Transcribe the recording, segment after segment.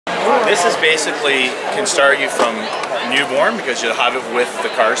This is basically can start you from newborn because you'll have it with the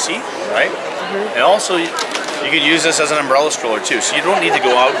car seat, right? And also you could use this as an umbrella stroller too. So you don't need to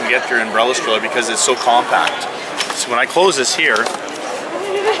go out and get your umbrella stroller because it's so compact. So when I close this here,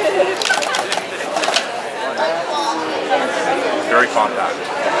 very compact.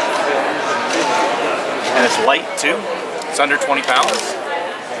 And it's light too. It's under 20 pounds.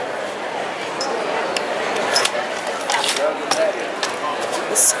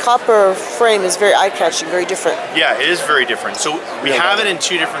 This copper frame is very eye-catching, very different. Yeah, it is very different. So we have it in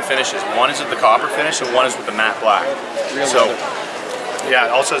two different finishes. One is with the copper finish and one is with the matte black. So,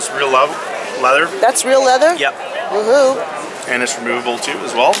 yeah, also it's real leather. That's real leather? Yep. Woohoo. And it's removable too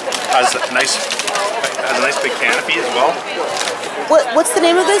as well. Has a nice big canopy as well. What's the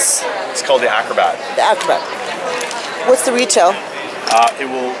name of this? It's called the Acrobat. The Acrobat. What's the retail? It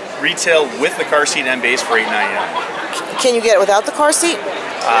will retail with the car seat and base for $8.99. Can you get it without the car seat?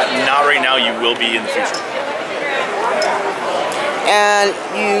 Not right now. You will be in the future. And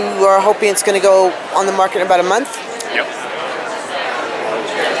you are hoping it's going to go on the market in about a month? Yep.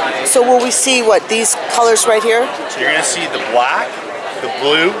 So will we see what, these colors right here? So you're going to see the black, the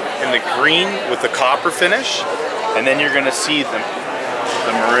blue, and the green with the copper finish. And then you're going to see the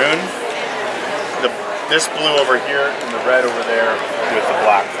maroon, this blue over here, and the red over there with the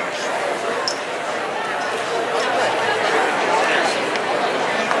black finish.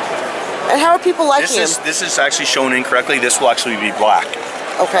 And how are people liking them? This is actually shown incorrectly. This will actually be black.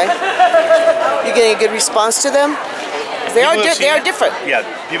 Okay. You're getting a good response to them? They are different. Yeah,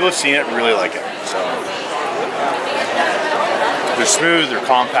 people have seen it and really like it. So they're smooth, they're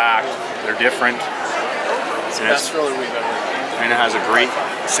compact, they're different. It's the best stroller we've ever had. And it has a great,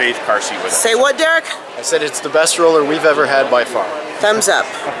 safe car seat with it. Say what, Derek? I said it's the best stroller we've ever had by far. Thumbs up.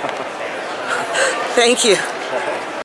 Thank you.